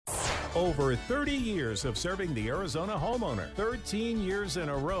Over 30 years of serving the Arizona homeowner. 13 years in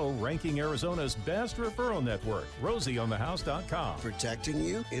a row ranking Arizona's best referral network. RosieOnTheHouse.com. Protecting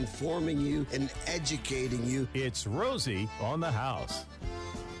you, informing you, and educating you. It's Rosie on the House.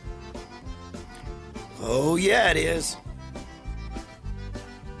 Oh, yeah, it is.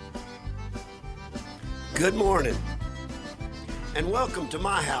 Good morning, and welcome to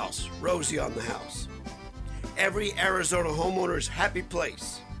my house, Rosie on the House. Every Arizona homeowner's happy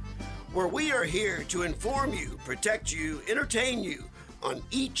place, where we are here to inform you, protect you, entertain you on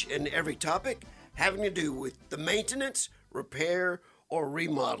each and every topic having to do with the maintenance, repair, or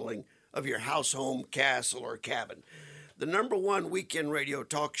remodeling of your house, home, castle, or cabin. The number one weekend radio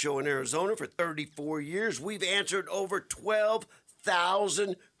talk show in Arizona for 34 years, we've answered over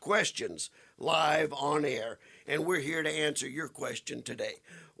 12,000 questions live on air, and we're here to answer your question today.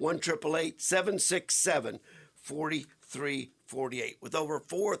 1-888-767-4348. With over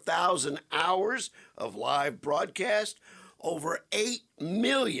 4,000 hours of live broadcast, over 8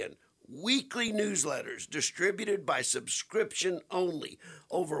 million weekly newsletters distributed by subscription only,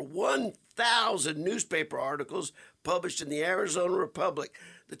 over 1,000 newspaper articles published in the Arizona Republic,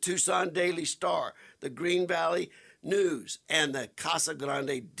 the Tucson Daily Star, the Green Valley News, and the Casa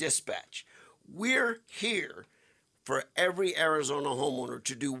Grande Dispatch. We're here for every Arizona homeowner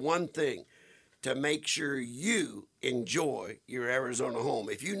to do one thing, to make sure you enjoy your Arizona home.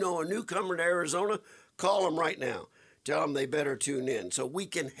 If you know a newcomer to Arizona, call them right now. Tell them they better tune in so we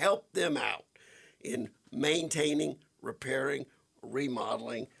can help them out in maintaining, repairing,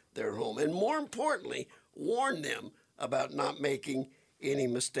 remodeling their home. And more importantly, warn them about not making any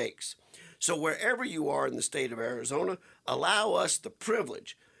mistakes. So wherever you are in the state of Arizona, allow us the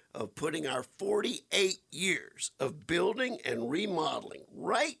privilege of putting our 48 years of building and remodeling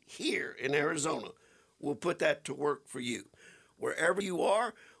right here in Arizona. We'll put that to work for you. Wherever you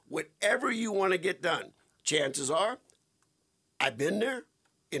are, whatever you want to get done, chances are, I've been there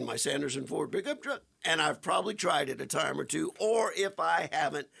in my Sanderson Ford pickup truck, and I've probably tried it a time or two, or if I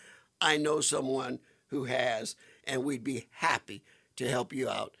haven't, I know someone who has, and we'd be happy to help you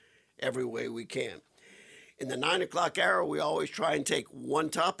out every way we can. In the 9 o'clock hour, we always try and take one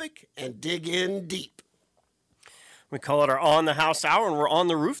topic and dig in deep. We call it our On the House Hour, and we're on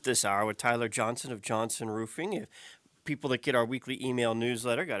the roof this hour with Tyler Johnson of Johnson Roofing. If people that get our weekly email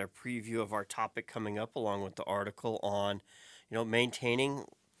newsletter got a preview of our topic coming up, along with the article on, maintaining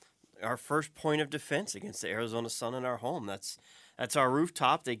our first point of defense against the Arizona sun in our home. That's our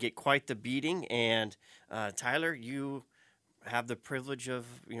rooftop. They get quite the beating, and Tyler, you have the privilege of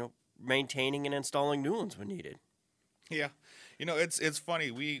maintaining and installing new ones when needed. Yeah, it's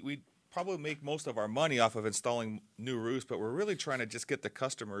funny. We probably make most of our money off of installing new roofs, but we're really trying to just get the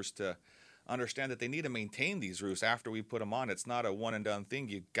customers to understand that they need to maintain these roofs after we put them on. It's not a one and done thing.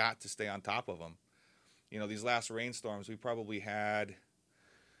 You got to stay on top of them. These last rainstorms, we probably had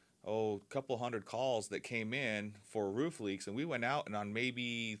a couple hundred calls that came in for roof leaks, and we went out, and on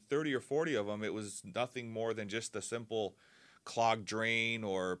maybe 30 or 40 of them, it was nothing more than just a simple clogged drain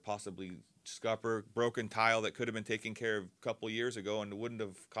or possibly scupper, broken tile that could have been taken care of a couple years ago and wouldn't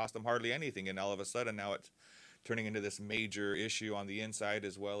have cost them hardly anything. And all of a sudden now it's turning into this major issue on the inside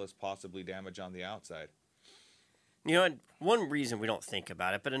as well as possibly damage on the outside. And one reason we don't think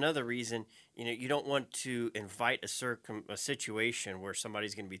about it, but another reason, you don't want to invite a situation where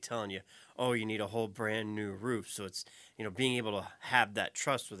somebody's going to be telling you, oh, you need a whole brand new roof. So it's, being able to have that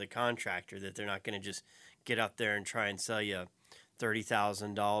trust with a contractor that they're not going to just get out there and try and sell you a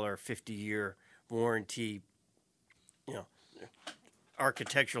 $30,000, 50-year warranty,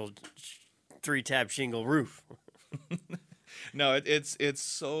 architectural 3-tab shingle roof. No, it's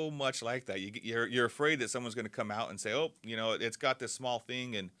so much like that. You're afraid that someone's going to come out and say, oh, it's got this small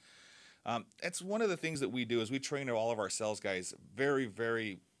thing. And it's one of the things that we do is we train all of our sales guys very,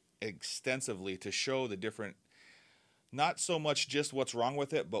 very extensively to show the different, not so much just what's wrong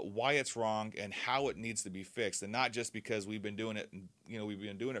with it, but why it's wrong and how it needs to be fixed. And not just because we've been doing it, we've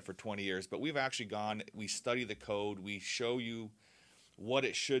been doing it for 20 years, but we've actually we study the code, we show you what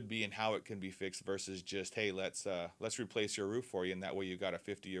it should be and how it can be fixed versus just, hey, let's replace your roof for you, and that way you got a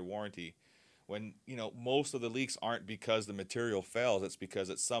 50-year warranty. When, most of the leaks aren't because the material fails, it's because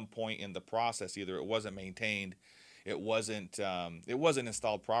at some point in the process, either it wasn't maintained, it wasn't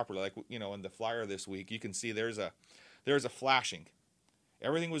installed properly. Like, in the flyer this week, you can see there's a flashing.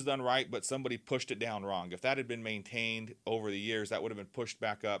 Everything was done right, but somebody pushed it down wrong. If that had been maintained over the years, that would have been pushed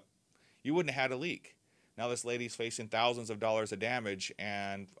back up. You wouldn't have had a leak. Now this lady's facing thousands of dollars of damage,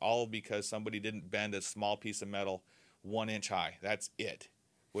 and all because somebody didn't bend a small piece of metal 1 inch high. That's it.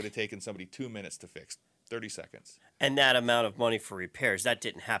 Would have taken somebody 2 minutes to fix. 30 seconds. And that amount of money for repairs, that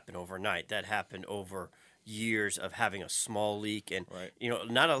didn't happen overnight. That happened over years of having a small leak. And, Right.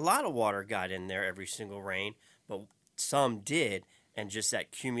 not a lot of water got in there every single rain, but some did. And just that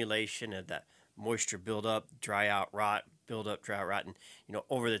accumulation of that moisture build up, dry out, rot, build up, dry out, rot. And,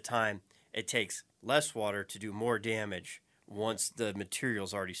 over the time, it takes less water to do more damage once the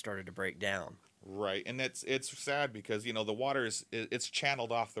material's already started to break down. Right, and it's sad because the water it's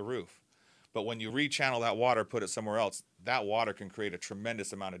channeled off the roof, but when you rechannel that water, put it somewhere else, that water can create a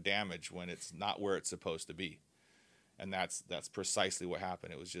tremendous amount of damage when it's not where it's supposed to be, and that's precisely what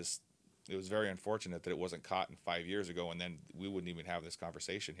happened. It was very unfortunate that it wasn't caught in 5 years ago, and then we wouldn't even have this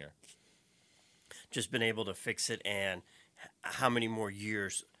conversation here. Just been able to fix it, and how many more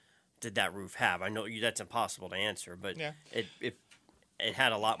years did that roof have? I know that's impossible to answer, but Yeah. It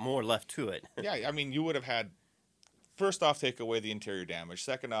had a lot more left to it. Yeah, I mean, you would have had, first off, take away the interior damage.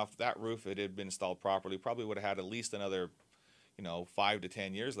 Second off, that roof, if it had been installed properly, probably would have had at least another, 5 to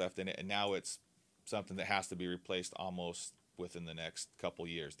 10 years left in it. And now it's something that has to be replaced almost within the next couple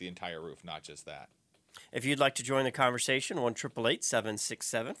years, the entire roof, not just that. If you'd like to join the conversation,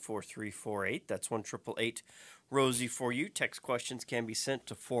 1-888-767-4348. That's 1-888-ROSIE for you. Text questions can be sent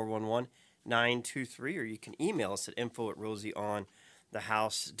to 411-923, or you can email us at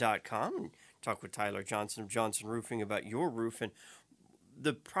info@rosieonthehouse.com and talk with Tyler Johnson of Johnson Roofing about your roof and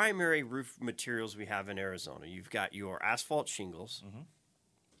the primary roof materials we have in Arizona. You've got your asphalt shingles. Mm-hmm.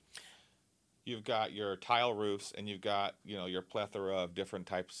 You've got your tile roofs, and you've got, your plethora of different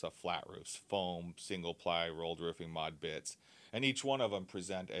types of flat roofs, foam, single ply, rolled roofing, mod bits. And each one of them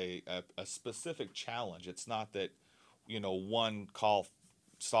present a specific challenge. It's not that, one call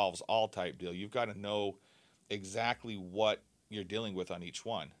solves all type deal. You've got to know exactly what you're dealing with on each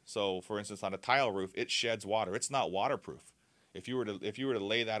one. So, for instance, on a tile roof, it sheds water. It's not waterproof. If you were to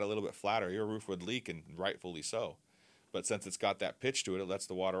lay that a little bit flatter, your roof would leak, and rightfully so. But since it's got that pitch to it, it lets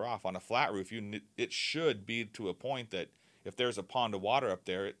the water off. On a flat roof, it should be to a point that if there's a pond of water up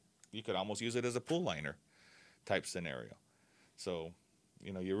there, you could almost use it as a pool liner type scenario. So,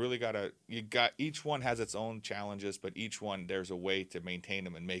 you really each one has its own challenges, but each one, there's a way to maintain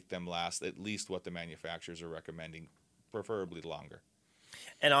them and make them last at least what the manufacturers are recommending, preferably longer.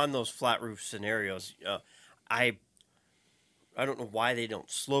 And on those flat roof scenarios, I don't know why they don't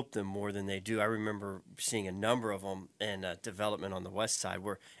slope them more than they do. I remember seeing a number of them in development on the west side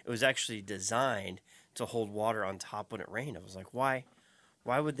where it was actually designed to hold water on top when it rained. I was like, why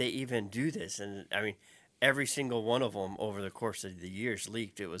would they even do this? And I mean, every single one of them over the course of the years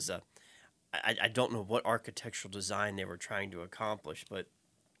leaked. It was I don't know what architectural design they were trying to accomplish, but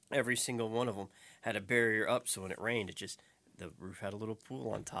every single one of them had a barrier up, so when it rained, the roof had a little pool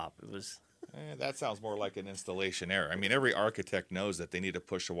on top. It was... That sounds more like an installation error. I mean, every architect knows that they need to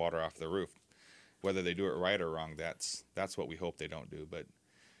push the water off the roof. Whether they do it right or wrong, that's what we hope they don't do. But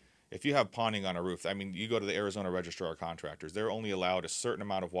if you have ponding on a roof, I mean, you go to the Arizona Registrar of Contractors, they're only allowed a certain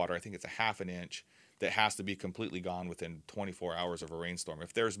amount of water. I think it's a half an inch that has to be completely gone within 24 hours of a rainstorm.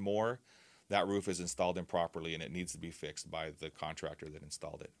 If there's more, that roof is installed improperly and it needs to be fixed by the contractor that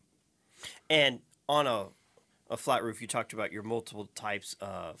installed it. And on a flat roof, you talked about your multiple types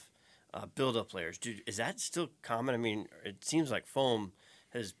of build-up layers. Is that still common? I mean, it seems like foam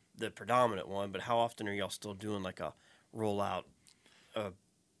is the predominant one, but how often are y'all still doing like a rollout of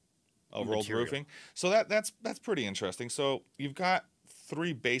rolled roofing? So that's pretty interesting. So you've got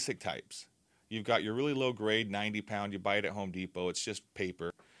 3 basic types. You've got your really low grade 90-pound. You buy it at Home Depot. It's just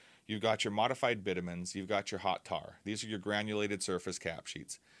paper. You've got your modified bitumens. You've got your hot tar. These are your granulated surface cap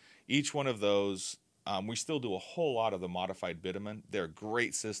sheets. Each one of those, we still do a whole lot of the modified bitumen. They're a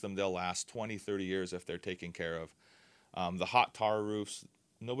great system. They'll last 20, 30 years if they're taken care of. The hot tar roofs,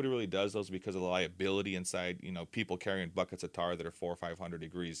 nobody really does those because of the liability inside. People carrying buckets of tar that are 400 or 500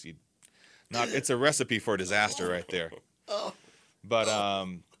 degrees. It's a recipe for disaster right there. But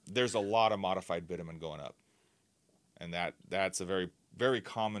there's a lot of modified bitumen going up, and that's a very, very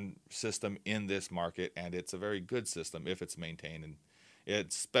common system in this market, and it's a very good system if it's maintained and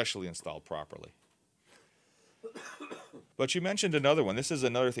it's specially installed properly. But you mentioned another one. This is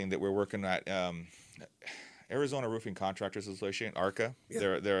another thing that we're working at. Arizona Roofing Contractors Association, ARCA.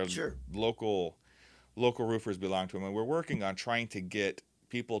 Yeah, they're sure. local roofers belong to them, and we're working on trying to get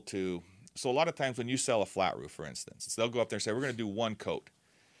people to. So a lot of times when you sell a flat roof, for instance, they'll go up there and say, we're going to do 1 coat.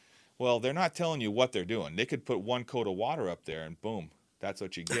 Well, they're not telling you what they're doing. They could put 1 coat of water up there and boom, that's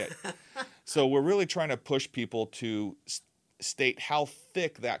what you get. So we're really trying to push people to state how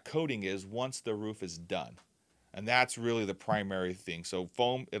thick that coating is once the roof is done. And that's really the primary thing. So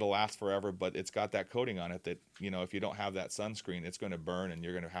foam, it'll last forever, but it's got that coating on it that, if you don't have that sunscreen, it's going to burn and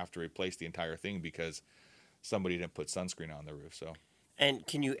you're going to have to replace the entire thing because somebody didn't put sunscreen on the roof. So. And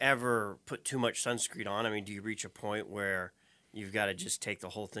can you ever put too much sunscreen on? I mean, do you reach a point where you've got to just take the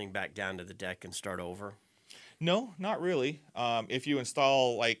whole thing back down to the deck and start over? No, not really. If you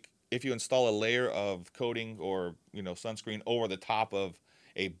install a layer of coating or sunscreen over the top of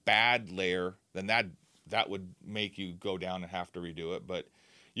a bad layer, then that would make you go down and have to redo it. But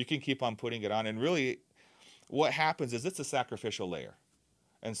you can keep on putting it on. And really, what happens is it's a sacrificial layer.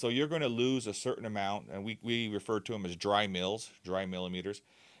 And so you're going to lose a certain amount, and we refer to them as dry millimeters.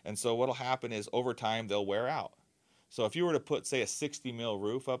 And so what'll happen is over time they'll wear out. So if you were to put, say, a 60 mil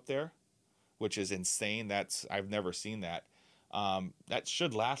roof up there, which is insane, I've never seen that. That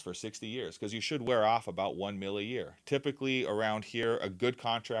should last for 60 years because you should wear off about 1 mil a year. Typically around here, a good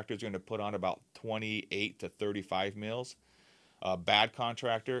contractor is going to put on about 28 to 35 mils. A bad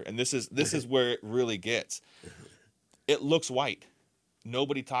contractor, and this is where it really gets. It looks white.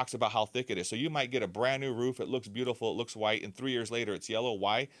 Nobody talks about how thick it is. So you might get a brand new roof. It looks beautiful. It looks white. And 3 years later, it's yellow.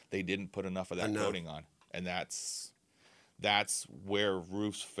 Why? They didn't put enough of that coating on. And that's where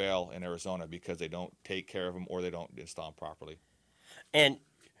roofs fail in Arizona because they don't take care of them or they don't install them properly. And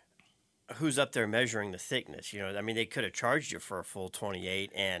who's up there measuring the thickness? I mean, they could have charged you for a full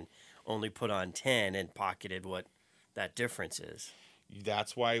 28 and only put on 10 and pocketed what that difference is.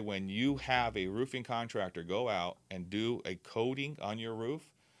 That's why when you have a roofing contractor go out and do a coating on your roof,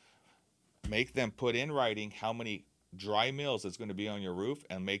 make them put in writing how many dry mils it's going to be on your roof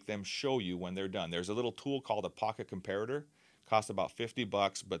and make them show you when they're done. There's a little tool called a pocket comparator. Costs about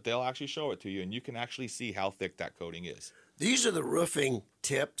 $50, but they'll actually show it to you and you can actually see how thick that coating is. These are the roofing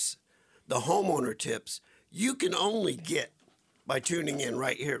tips, the homeowner tips you can only get by tuning in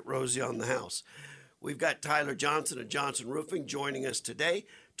right here at Rosie on the House. We've got Tyler Johnson of Johnson Roofing joining us today,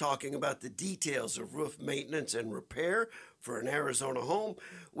 talking about the details of roof maintenance and repair for an Arizona home.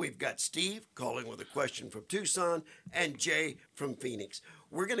 We've got Steve calling with a question from Tucson and Jay from Phoenix.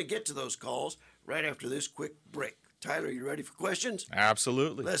 We're going to get to those calls right after this quick break. Tyler, you ready for questions?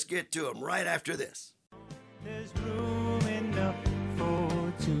 Absolutely. Let's get to them right after this. There's room enough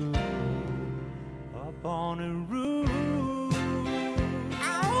for two up on a roof.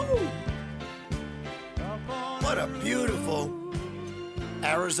 What a beautiful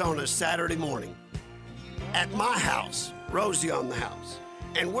Arizona Saturday morning at my house, Rosie on the House.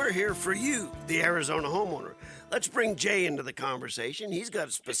 And we're here for you, the Arizona homeowner. Let's bring Jay into the conversation. He's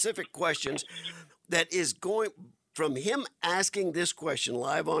got specific questions that is going from him asking this question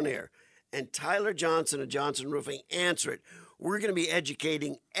live on air and Tyler Johnson of Johnson Roofing answer it. We're going to be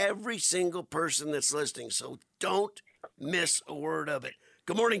educating every single person that's listening, so don't miss a word of it.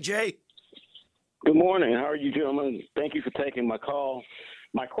 Good morning, Jay. Good morning. How are you, gentlemen? Thank you for taking my call.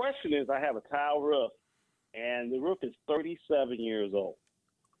 My question is, I have a tile roof, and the roof is 37 years old.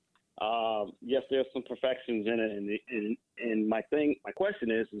 Yes, there's some perfections in it, and my question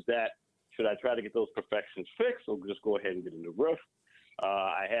is that should I try to get those perfections fixed, or just go ahead and get a new roof?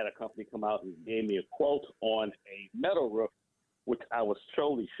 I had a company come out and gave me a quote on a metal roof, which I was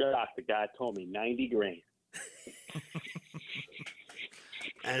totally shocked. The guy told me $90,000.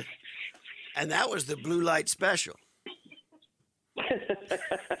 And that was the blue light special.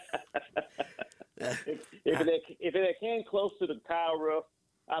 If it came close to the tile roof,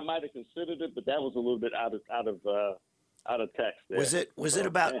 I might have considered it, but that was a little bit out of text. There. Was it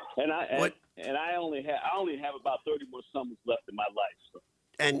about? And I only have about 30 more summers left in my life. So.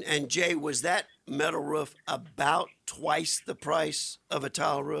 And Jay, was that metal roof about twice the price of a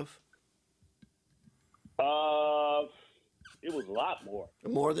tile roof? It was a lot more.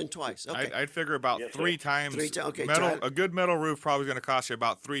 More than twice. Okay. I'd figure about Yes, three times. Okay, a good metal roof probably going to cost you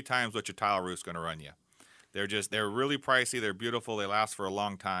about 3 times what your tile roof's going to run you. They're really pricey. They're beautiful. They last for a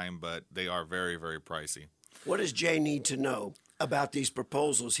long time, but they are very, very pricey. What does Jay need to know about these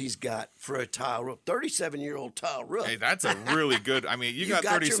proposals he's got for a tile roof? 37-year-old tile roof. Hey, that's a really good. I mean, you got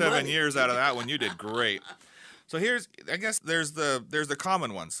 37 years out of that one. You did great. So I guess there's the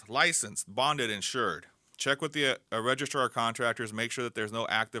common ones: licensed, bonded, insured. Check with the registrar of contractors. Make sure that there's no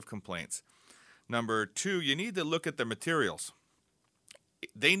active complaints. Number 2, you need to look at the materials.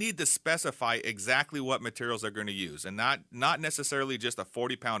 They need to specify exactly what materials they're going to use, and not necessarily just a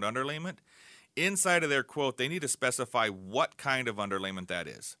 40-pound underlayment. Inside of their quote, they need to specify what kind of underlayment that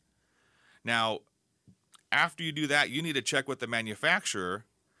is. Now, after you do that, you need to check with the manufacturer,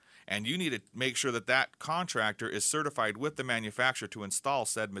 and you need to make sure that that contractor is certified with the manufacturer to install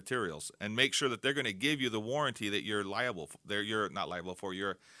said materials, and make sure that they're going to give you the warranty that you're liable for. You're not liable for.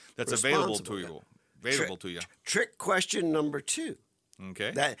 That's available to you. Trick question number 2.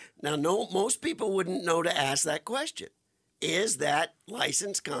 Okay. Most people wouldn't know to ask that question. Is that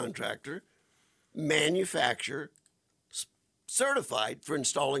licensed contractor manufacturer certified for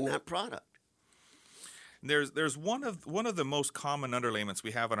installing that product. There's one of the most common underlayments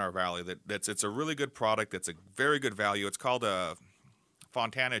we have in our valley it's a really good product. It's a very good value. It's called a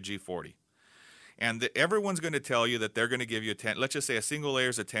Fontana G40. And everyone's going to tell you that they're going to give you let's just say a single layer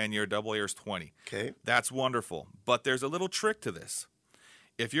is a 10-year, double layer is 20. Okay. That's wonderful. But there's a little trick to this.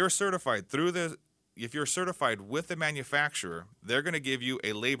 If you're certified with the manufacturer, they're going to give you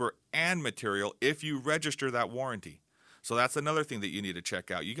a labor and material if you register that warranty. So that's another thing that you need to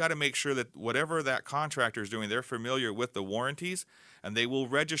check out. You got to make sure that whatever that contractor is doing, they're familiar with the warranties, and they will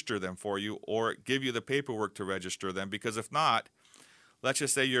register them for you or give you the paperwork to register them. Because if not, let's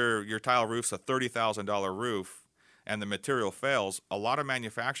just say your tile roof's a $30,000 roof and the material fails, a lot of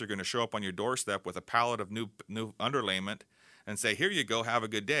manufacturers are going to show up on your doorstep with a pallet of new underlayment and say, here you go, have a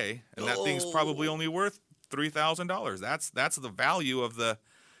good day. And that thing's probably only worth $3,000. That's the value of the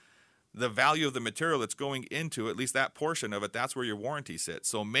value of the material that's going into at least that portion of it. That's where your warranty sits.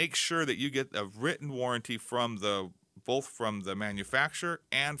 So make sure that you get a written warranty both from the manufacturer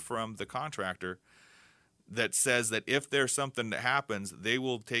and from the contractor that says that if there's something that happens, they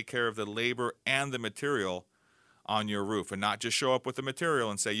will take care of the labor and the material on your roof, and not just show up with the material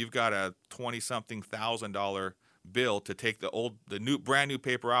and say you've got a $20-something thousand bill to take the brand new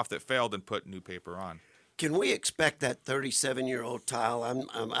paper off that failed and put new paper on. Can we expect that 37-year-old tile?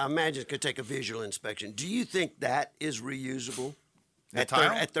 I imagine it could take a visual inspection. Do you think that is reusable? The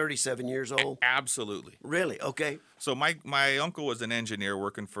tile? At 37 years old? Absolutely. Really? Okay. So my uncle was an engineer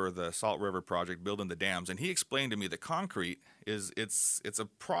working for the Salt River Project, building the dams, and he explained to me that concrete it's a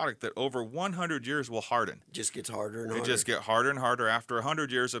product that over 100 years will harden. Just gets harder and harder. It just get harder and harder. After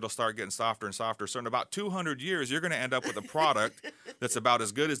 100 years, it'll start getting softer and softer. So in about 200 years, you're going to end up with a product that's about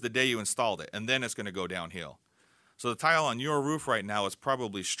as good as the day you installed it, and then it's going to go downhill. So the tile on your roof right now is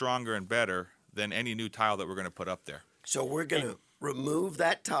probably stronger and better than any new tile that we're going to put up there. So we're going to remove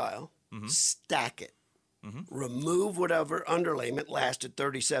that tile, stack it, remove whatever underlayment lasted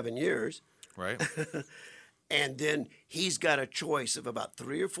 37 years. Right. And then he's got a choice of about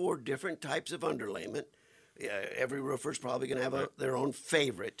 3 or 4 different types of underlayment. Every roofer's probably going to have their own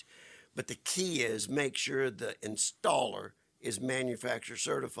favorite. But the key is make sure the installer is manufacturer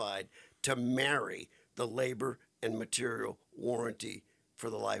certified to marry the labor and material warranty for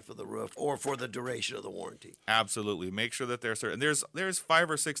the life of the roof or for the duration of the warranty. Absolutely. Make sure that they're certain. There's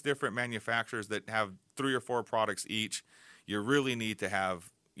 5 or 6 different manufacturers that have 3 or 4 products each. You really need to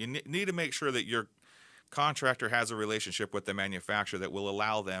need to make sure that your contractor has a relationship with the manufacturer that will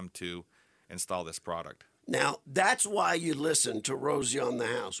allow them to install this product. Now, that's why you listen to Rosie on the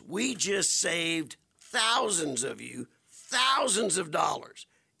House. We just saved thousands of you thousands of dollars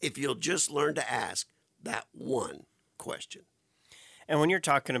if you'll just learn to ask that one question. And when you're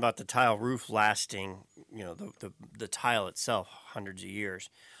talking about the tile roof lasting, the tile itself, hundreds of years,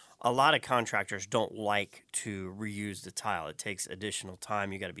 a lot of contractors don't like to reuse the tile. It takes additional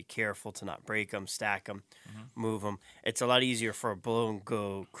time. You got to be careful to not break them, stack them, move them. It's a lot easier for a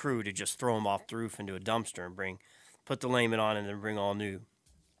blow-and-go crew to just throw them off the roof into a dumpster and put the layment on and then bring all new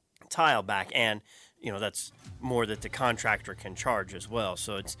tile back. And, that's more that the contractor can charge as well.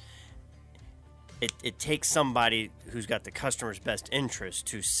 So it takes somebody who's got the customer's best interest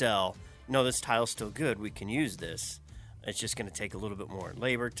to sell, no, this tile's still good, we can use this. It's just going to take a little bit more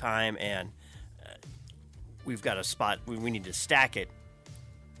labor time, and we've got a spot, we need to stack it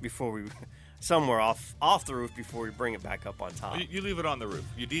somewhere off the roof before we bring it back up on top. You leave it on the roof.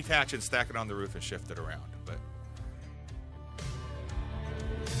 You detach and stack it on the roof and shift it around. But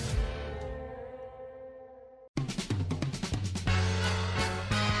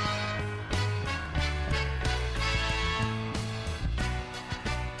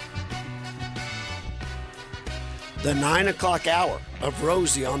The 9 o'clock hour of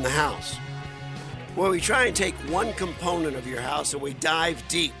Rosie on the House, where we try and take one component of your house and we dive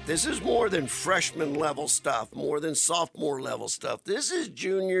deep. This is more than freshman level stuff, more than sophomore level stuff. This is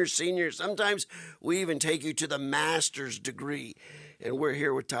junior, senior. Sometimes we even take you to the master's degree. And we're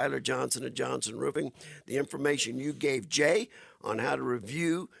here with Tyler Johnson of Johnson Roofing. The information you gave Jay on how to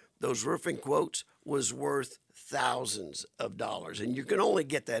review those roofing quotes was worth thousands of dollars. And you can only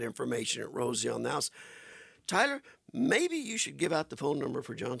get that information at Rosie on the House. Tyler, maybe you should give out the phone number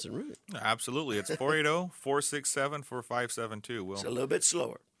for Johnson Roofing. Absolutely. It's 480-467-4572. It's a little bit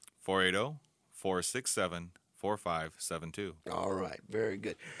slower. 480-467-4572. All right. Very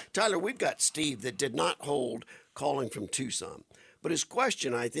good. Tyler, we've got Steve that did not hold calling from Tucson. But his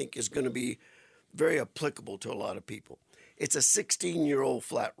question, I think, is going to be very applicable to a lot of people. It's a 16-year-old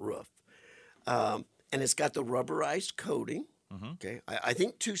flat roof. And it's got the rubberized coating. Okay, I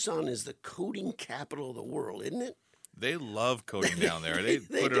think Tucson is the coating capital of the world, isn't it? They love coating down there. They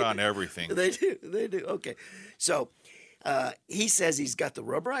put it do. on everything. They do. Okay, so he says he's got the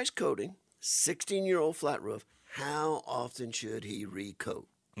rubberized coating, 16-year-old flat roof. How often should he recoat?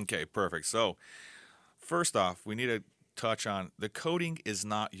 Okay, perfect. So, first off, we need to touch on the coating is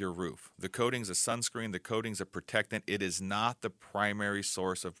not your roof. The coating's a sunscreen, the coating's a protectant. It is not the primary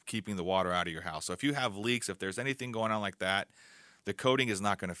source of keeping the water out of your house. So if you have leaks, if there's anything going on like that, the coating is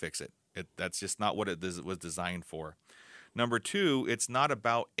not going to fix it. That's just not what it was designed for. Number two, it's not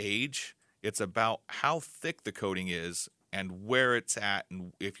about age. It's about how thick the coating is and where it's at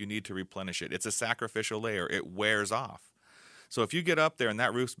and if you need to replenish it. It's a sacrificial layer. It wears off. So if you get up there and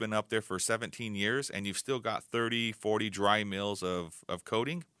that roof's been up there for 17 years and you've still got 30, 40 dry mils of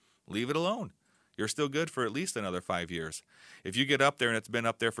coating, leave it alone. You're still good for at least another 5 years. If you get up there and it's been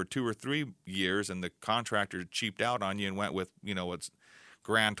up there for 2 or 3 years and the contractor cheaped out on you and went with, what's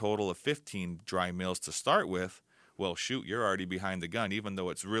grand total of 15 dry mils to start with, well, shoot, you're already behind the gun. Even though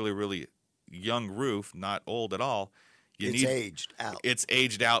it's really, really young roof, not old at all, aged out. It's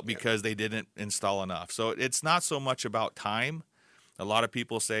aged out because they didn't install enough. So it's not so much about time. A lot of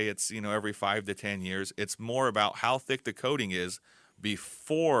people say it's, every 5 to 10 years. It's more about how thick the coating is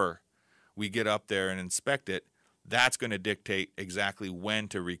before we get up there and inspect it. That's going to dictate exactly when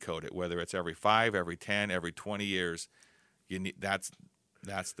to recoat it, whether it's every 5, every 10, every 20 years. That's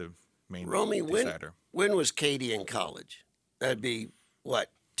the main Romy, decider. When was Katie in college? That'd be, what,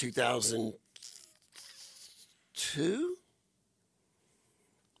 2002?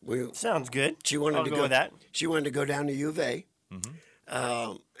 Sounds good. She wanted I'll to go with that. She wanted to go down to U of A,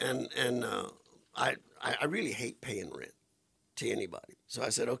 I really hate paying rent to anybody. So I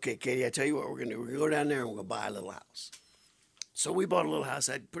said, okay, Katie, I tell you what we're gonna do. We're gonna go down there and we're gonna buy a little house. So we bought a little house.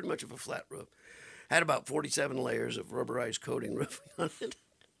 Had pretty much of a flat roof. Had about 47 layers of rubberized coating roofing on it.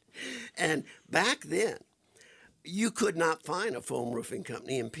 And back then, you could not find a foam roofing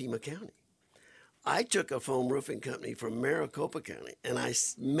company in Pima County. I took a foam roofing company from Maricopa County, and I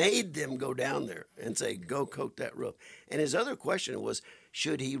made them go down there and say, go coat that roof. And his other question was,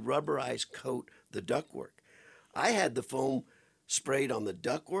 should he rubberize coat the ductwork? I had the foam sprayed on the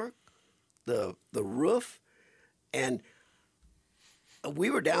ductwork, the roof, and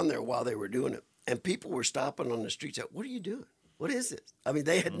we were down there while they were doing it, and people were stopping on the street saying, what are you doing? What is this? I mean,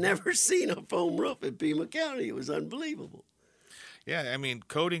 they had never seen a foam roof in Pima County. It was unbelievable. Yeah, I mean,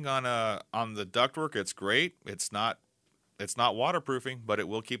 coating on the ductwork, it's great. It's not waterproofing, but it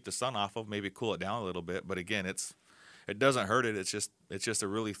will keep the sun off of, maybe cool it down a little bit. But again, it doesn't hurt it. It's just a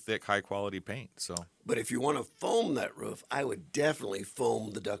really thick, high quality paint. So. But if you want to foam that roof, I would definitely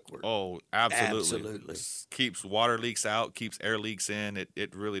foam the ductwork. Oh, absolutely. Keeps water leaks out, keeps air leaks in.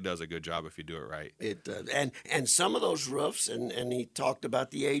 It really does a good job if you do it right. It does. And some of those roofs, and he talked about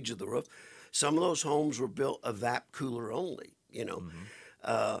the age of the roof, some of those homes were built evap cooler only.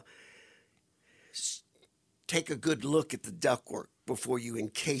 Take a good look at the ductwork before you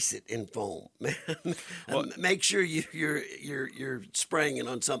encase it in foam. Well, make sure you're spraying it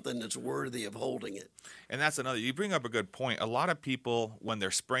on something that's worthy of holding it. And that's another. You bring up a good point. A lot of people, when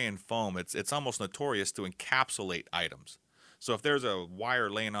they're spraying foam, it's almost notorious to encapsulate items. So if there's a wire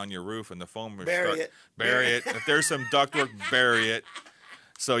laying on your roof and the foam is bury it. If there's some ductwork, bury it.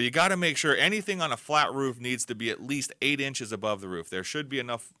 So you got to make sure anything on a flat roof needs to be at least 8 inches above the roof. There should be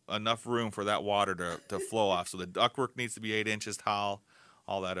enough room for that water to flow off. So the ductwork needs to be 8 inches tall,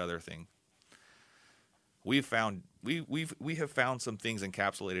 all that other thing. We have found some things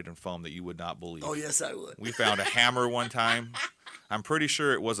encapsulated in foam that you would not believe. Oh yes, I would. We found a hammer one time. I'm pretty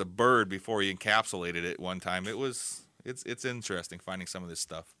sure it was a bird before he encapsulated it one time. It's interesting finding some of this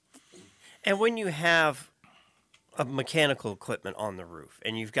stuff. And when you have of mechanical equipment on the roof,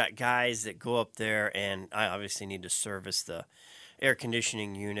 and you've got guys that go up there, and I obviously need to service the air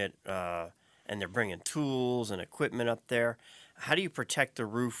conditioning unit, and they're bringing tools and equipment up there. How do you protect the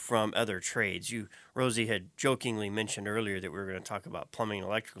roof from other trades? Rosie had jokingly mentioned earlier that we were going to talk about plumbing and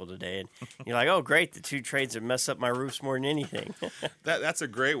electrical today, and you're like, oh, great, the two trades that mess up my roofs more than anything. That's a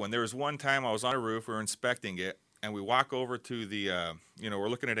great one. There was one time I was on a roof, we were inspecting it, and we walk over to the, we're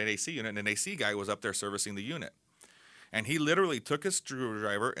looking at an AC unit, and an AC guy was up there servicing the unit. And he literally took his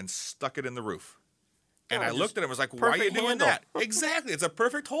screwdriver and stuck it in the roof. And I looked at him and was like, why are you doing that? Exactly. It's a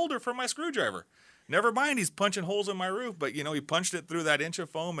perfect holder for my screwdriver. Never mind, he's punching holes in my roof. But, he punched it through that inch of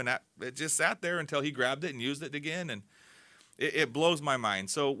foam, and it just sat there until he grabbed it and used it again. And it blows my mind.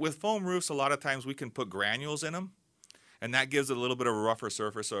 So with foam roofs, a lot of times we can put granules in them. And that gives it a little bit of a rougher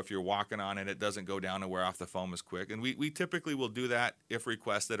surface. So if you're walking on it, it doesn't go down and wear off the foam as quick. And we typically will do that if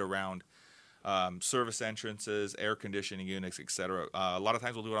requested around service entrances, air conditioning units, etc. A lot of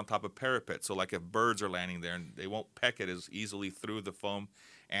times we'll do it on top of parapet, so like if birds are landing there, and they won't peck it as easily through the foam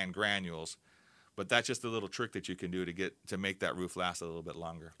and granules. But that's just a little trick that you can do to make that roof last a little bit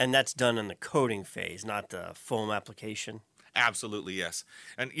longer. And that's done in the coating phase, not the foam application. Absolutely, yes.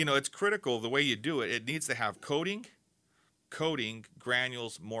 And it's critical the way you do it. It needs to have coating,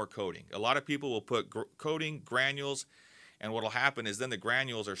 granules, more coating. A lot of people will put coating, granules, and what'll happen is then the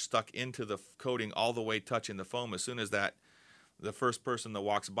granules are stuck into the coating all the way touching the foam. As soon as the first person that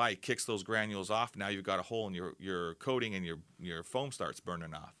walks by kicks those granules off, now you've got a hole in your coating, and your foam starts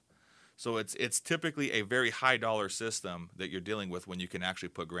burning off. So it's typically a very high dollar system that you're dealing with when you can actually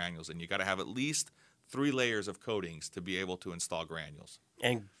put granules in. You got to have at least 3 layers of coatings to be able to install granules.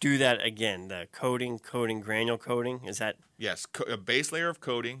 And do that again, the coating, granule coating, is that? Yes, a base layer of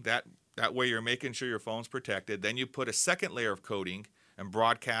coating. That way you're making sure your foam's protected. Then you put a second layer of coating and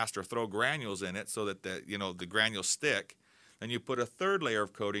broadcast or throw granules in it so that the granules stick. Then you put a third layer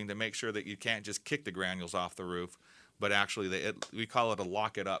of coating to make sure that you can't just kick the granules off the roof, but actually we call it a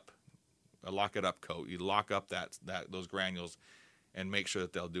lock it up coat. You lock up those granules and make sure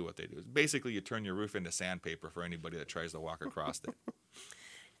that they'll do what they do. Basically, you turn your roof into sandpaper for anybody that tries to walk across it.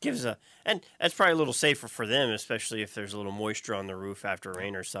 And that's probably a little safer for them, especially if there's a little moisture on the roof after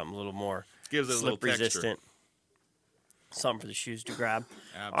rain or something, a little more gives it a little slip resistant. Something for the shoes to grab.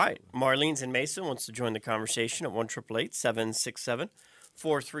 Absolutely. All right, Marlene's in Mesa wants to join the conversation at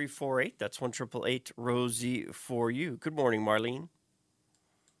 1-888-767-4348. That's 1-888-ROSIE for you. Good morning, Marlene.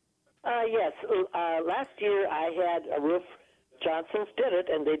 Yes. Last year I had a roof. Johnson's did it,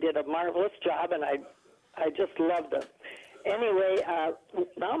 and they did a marvelous job, and I just loved them. Anyway,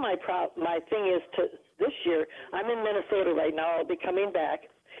 now my thing is this year. I'm in Minnesota right now. I'll be coming back,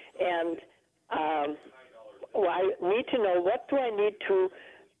 and I need to know, what do I need to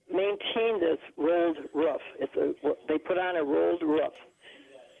maintain this rolled roof? They put on a rolled roof.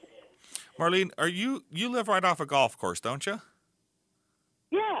 Marlene, you live right off a golf course, don't you?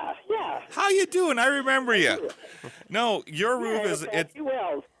 Yeah. How you doing? I remember you. No, your roof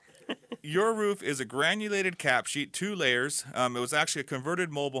Your roof is a granulated cap sheet, 2 layers. It was actually a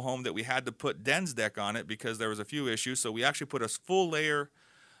converted mobile home that we had to put Den's deck on it because there was a few issues. So we actually put a full layer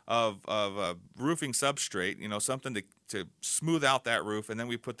of roofing substrate, something to smooth out that roof, and then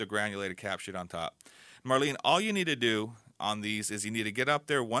we put the granulated cap sheet on top. Marlene, all you need to do on these is you need to get up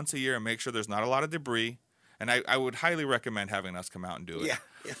there once a year and make sure there's not a lot of debris. And I would highly recommend having us come out and do it.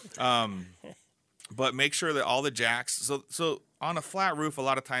 Yeah. But make sure that all the jacks. So on a flat roof, a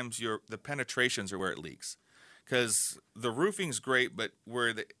lot of times the penetrations are where it leaks, because the roofing's great, but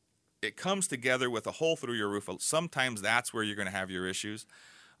where it comes together with a hole through your roof, sometimes that's where you're going to have your issues.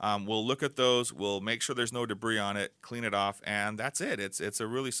 We'll look at those. We'll make sure there's no debris on it, clean it off, and that's it. It's a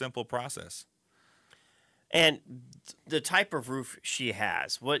really simple process. And the type of roof she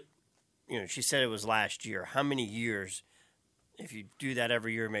has, she said it was last year. How many years, if you do that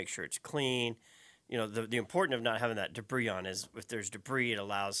every year, make sure it's clean? The important of not having that debris on is if there's debris, it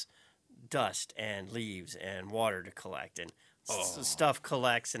allows dust and leaves and water to collect. And stuff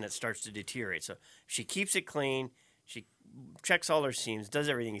collects and it starts to deteriorate. So she keeps it clean. She checks all her seams, does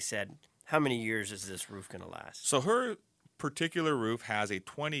everything he said. How many years is this roof going to last? So her particular roof has a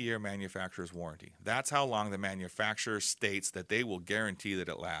 20-year manufacturer's warranty. That's how long the manufacturer states that they will guarantee that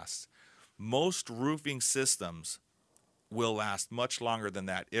it lasts. Most roofing systems will last much longer than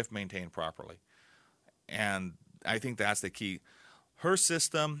that if maintained properly. And I think that's the key. Her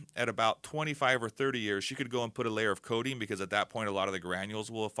system, at about 25 or 30 years, she could go and put a layer of coating because at that point a lot of the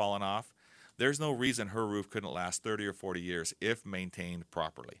granules will have fallen off. There's no reason her roof couldn't last 30 or 40 years if maintained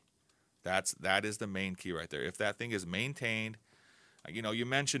properly. That is the main key right there. If that thing is maintained, you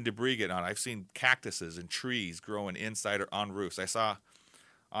mentioned debris getting on. I've seen cactuses and trees growing inside or on roofs. I saw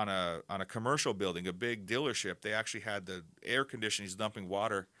on a commercial building, a big dealership, they actually had the air conditioning dumping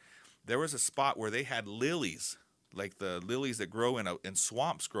water. There was a spot where they had lilies, like the lilies that grow in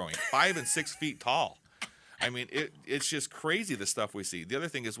swamps growing, 5 and 6 feet tall. I mean, it's just crazy, the stuff we see. The other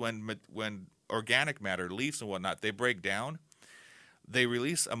thing is when organic matter, leaves and whatnot, they break down, they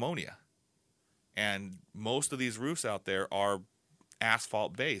release ammonia. And most of these roofs out there are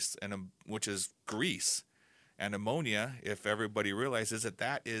asphalt based, which is grease. And ammonia, if everybody realizes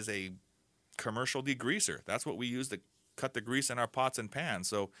that is a commercial degreaser. That's what we use to cut the grease in our pots and pans.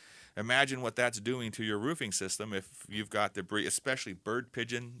 So imagine what that's doing to your roofing system if you've got debris, especially bird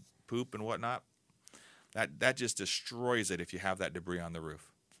pigeon poop and whatnot. That just destroys it if you have that debris on the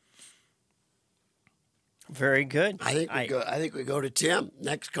roof. Very good. I think we go to Tim.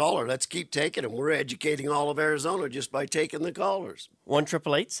 Next caller. Let's keep taking them. We're educating all of Arizona just by taking the callers.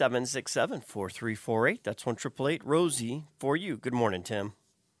 1-888-767-4348. That's 1-888-ROSIE for you. Good morning, Tim.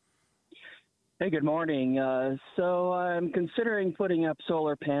 Hey, good morning. So I'm considering putting up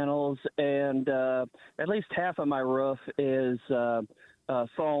solar panels, and at least half of my roof is flat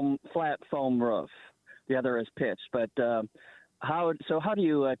foam roof. The other is pitched. But how do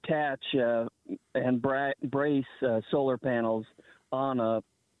you attach and brace solar panels on a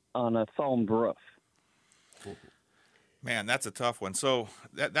foam roof? Man, that's a tough one. So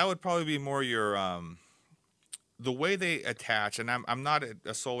that would probably be more your the way they attach. And I'm not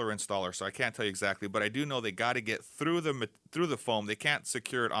a solar installer, so I can't tell you exactly, but I do know they got to get through the foam. They can't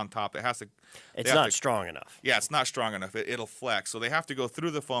secure it on top. It has to. It's not strong enough. Yeah, it's not strong enough. It'll flex. So they have to go through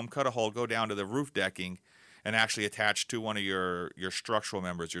the foam, cut a hole, go down to the roof decking, and actually attach to one of your structural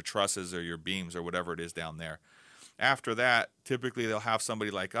members, your trusses or your beams or whatever it is down there. After that, typically they'll have somebody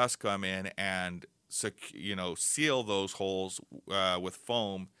like us come in and seal those holes with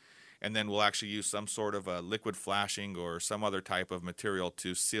foam, and then we'll actually use some sort of a liquid flashing or some other type of material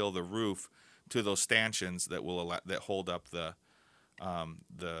to seal the roof to those stanchions that hold up the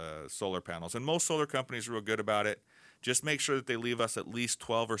solar panels. And most solar companies are real good about it. Just make sure that they leave us at least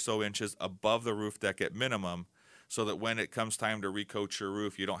 12 or so inches above the roof deck at minimum, so that when it comes time to recoat your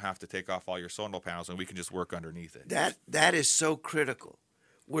roof, you don't have to take off all your solar panels and we can just work underneath it. That is so critical.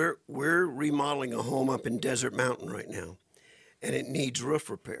 We're remodeling a home up in Desert Mountain right now, and it needs roof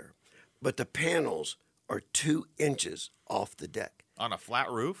repair. But the panels are 2 inches off the deck. On a flat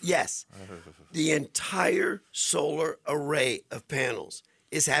roof? Yes. The entire solar array of panels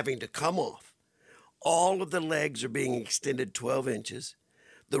is having to come off. All of the legs are being extended 12 inches.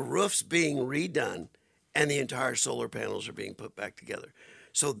 The roof's being redone, and the entire solar panels are being put back together.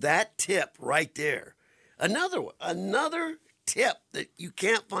 So that tip right there, another tip that you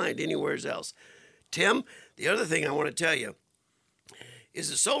can't find anywhere else. Tim, the other thing I want to tell you is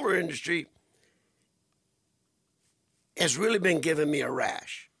the solar industry has really been giving me a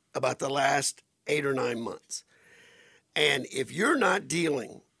rash about the last 8 or 9 months. And if you're not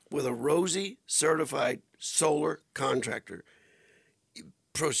dealing with a ROSIE certified solar contractor,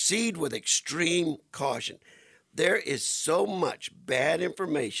 proceed with extreme caution. There is so much bad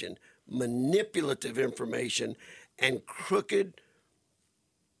information, manipulative information, and crooked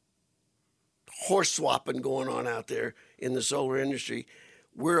horse swapping going on out there in the solar industry.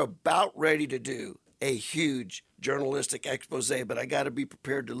 We're about ready to do a huge journalistic expose, but I got to be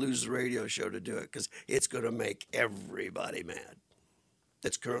prepared to lose the radio show to do it, because it's going to make everybody mad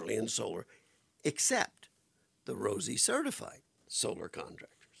that's currently in solar, except the ROSIE certified solar contractors.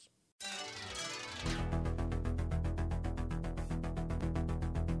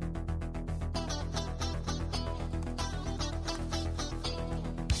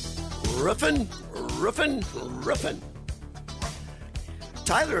 Roofing.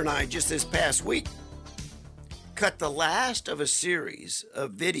 Tyler and I, just this past week, cut the last of a series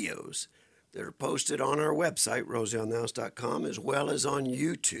of videos that are posted on our website, rosieonthehouse.com, as well as on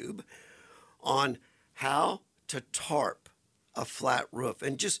YouTube, on how to tarp a flat roof.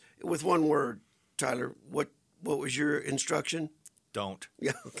 And just with one word, Tyler, what was your instruction? Don't.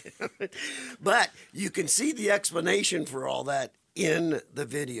 Yeah, okay. But you can see the explanation for all that in the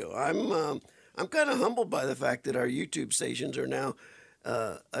video. I'm kind of humbled by the fact that our YouTube stations are now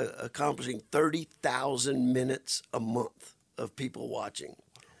accomplishing 30,000 minutes a month of people watching.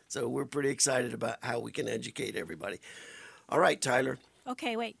 So we're pretty excited about how we can educate everybody. All right, Tyler.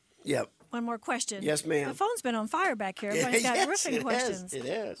 Okay, wait. Yep. One more question. Yes, ma'am. The phone's been on fire back here. Everybody's got roofing questions. It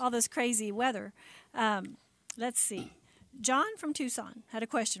is. All this crazy weather. Let's see. John from Tucson had a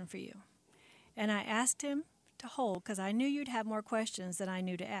question for you. And I asked him to hold because I knew you'd have more questions than I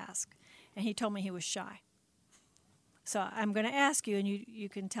knew to ask. And he told me he was shy. So I'm going to ask you, and you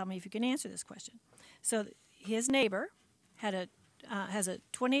can tell me if you can answer this question. So his neighbor has a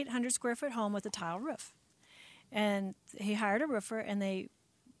 2,800 square foot home with a tile roof. And he hired a roofer, and they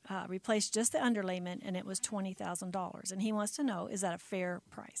replaced just the underlayment, and it was $20,000. And he wants to know, is that a fair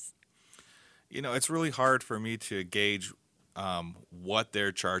price? You know, it's really hard for me to gauge what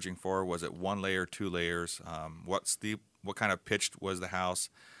they're charging for. Was it 1 layer, 2 layers? What kind of pitched was the house?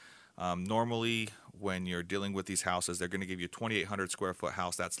 Normally, when you're dealing with these houses, they're going to give you a 2,800 square foot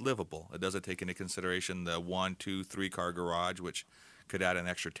house that's livable. It doesn't take into consideration the 1, 2, 3 car garage, which could add an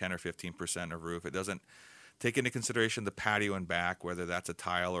extra 10 or 15% of roof. It doesn't take into consideration the patio and back, whether that's a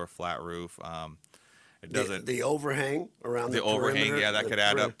tile or a flat roof. It doesn't. The overhang around the overhang, perimeter, yeah, that could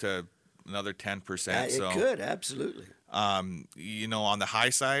add up to another 10%. It could, absolutely. You know, on the high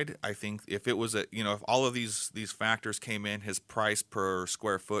side, I think if it was if all of these factors came in, his price per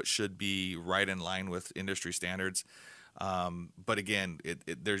square foot should be right in line with industry standards. But again,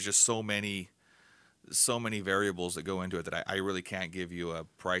 there's just so many variables that go into it that I really can't give you a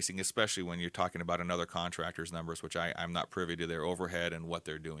pricing, especially when you're talking about another contractor's numbers, which I'm not privy to their overhead and what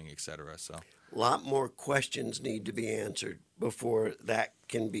they're doing, et cetera. So a lot more questions need to be answered before that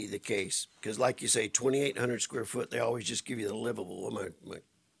can be the case. Because like you say, 2,800 square foot, they always just give you the livable. Well, my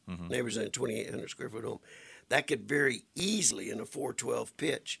neighbor's in a 2,800 square foot home. That could very easily, in a 412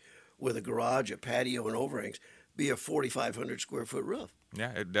 pitch with a garage, a patio, and overhangs, be a 4,500 square foot roof.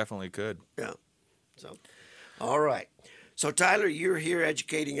 Yeah, it definitely could. Yeah. So, all right. So, Tyler, you're here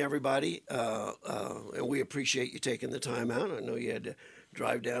educating everybody, and we appreciate you taking the time out. I know you had to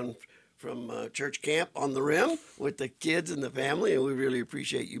drive down from church camp on the Rim with the kids and the family, and we really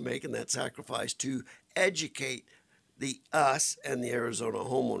appreciate you making that sacrifice to educate us and the Arizona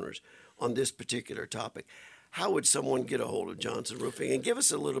homeowners on this particular topic. How would someone get a hold of Johnson Roofing? And give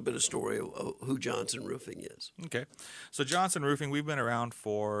us a little bit of story of who Johnson Roofing is. Okay. So Johnson Roofing, we've been around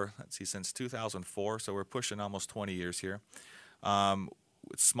for, since 2004, so we're pushing almost 20 years here.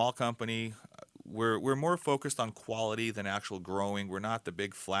 Small company. We're more focused on quality than actual growing. We're not the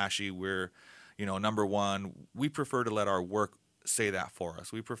big flashy. We're, number one. We prefer to let our work say that for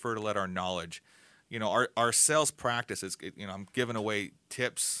us. We prefer to let our knowledge, our sales practice is, I'm giving away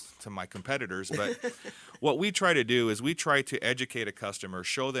tips to my competitors, but what we try to do is we try to educate a customer,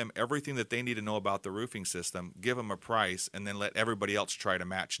 show them everything that they need to know about the roofing system, give them a price, and then let everybody else try to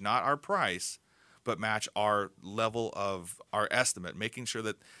match, not our price, but match our level of our estimate, making sure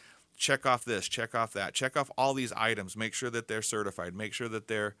that check off this, check off that, check off all these items, make sure that they're certified, make sure that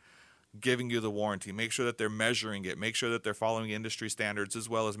they're giving you the warranty, make sure that they're measuring it, make sure that they're following industry standards as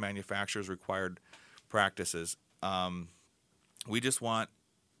well as manufacturers' required practices. We just want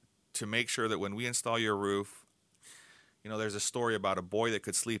to make sure that when we install your roof, there's a story about a boy that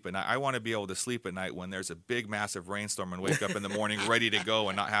could sleep at night. I want to be able to sleep at night when there's a big, massive rainstorm and wake up in the morning ready to go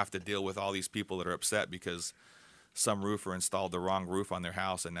and not have to deal with all these people that are upset because some roofer installed the wrong roof on their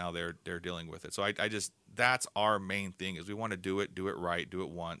house and now they're dealing with it. So I just, that's our main thing, is we want to do it right, do it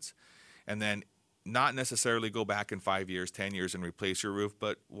once. And then not necessarily go back in 5 years, 10 years and replace your roof,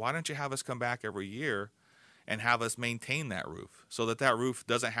 but why don't you have us come back every year and have us maintain that roof so that that roof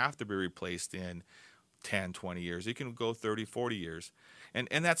doesn't have to be replaced in 10, 20 years. You can go 30, 40 years. And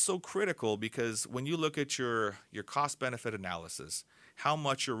that's so critical because when you look at your cost-benefit analysis, how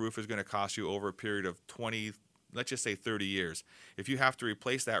much your roof is going to cost you over a period of 20, let's just say 30 years. If you have to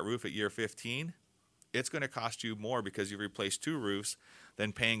replace that roof at year 15, it's going to cost you more because you've replaced 2 roofs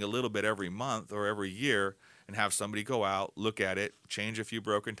than paying a little bit every month or every year and have somebody go out, look at it, change a few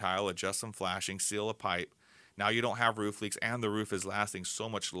broken tile, adjust some flashing, seal a pipe. Now you don't have roof leaks and the roof is lasting so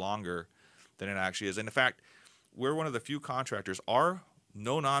much longer than it actually is. And in fact, we're one of the few contractors, our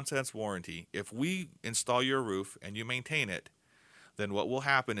no-nonsense warranty, if we install your roof and you maintain it, then what will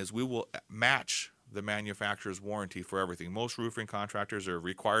happen is we will match the manufacturer's warranty for everything. Most roofing contractors are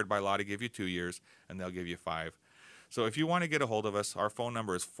required by law to give you 2 years, and they'll give you 5. So if you want to get a hold of us, our phone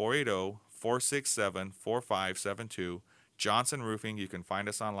number is 480-467-4572. Johnson Roofing. You can find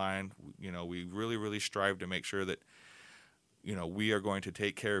us online. We really, really strive to make sure that, we are going to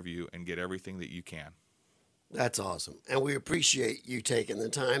take care of you and get everything that you can. That's awesome. And we appreciate you taking the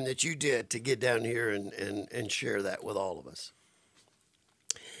time that you did to get down here and share that with all of us.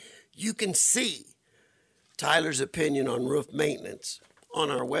 You can see Tyler's opinion on roof maintenance on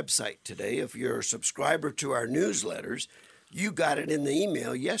our website today. If you're a subscriber to our newsletters, you got it in the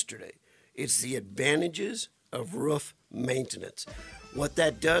email yesterday. It's the advantages of roof maintenance. What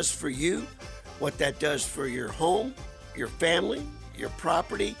that does for you, what that does for your home, your family, your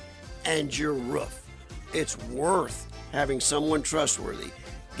property, and your roof. It's worth having someone trustworthy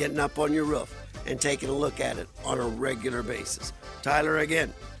getting up on your roof and taking a look at it on a regular basis. Tyler,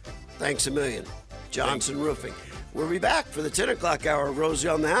 again, thanks a million. Johnson Roofing. We'll be back for the 10 o'clock hour of Rosie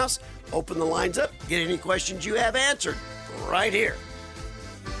on the House. Open the lines up. Get any questions you have answered right here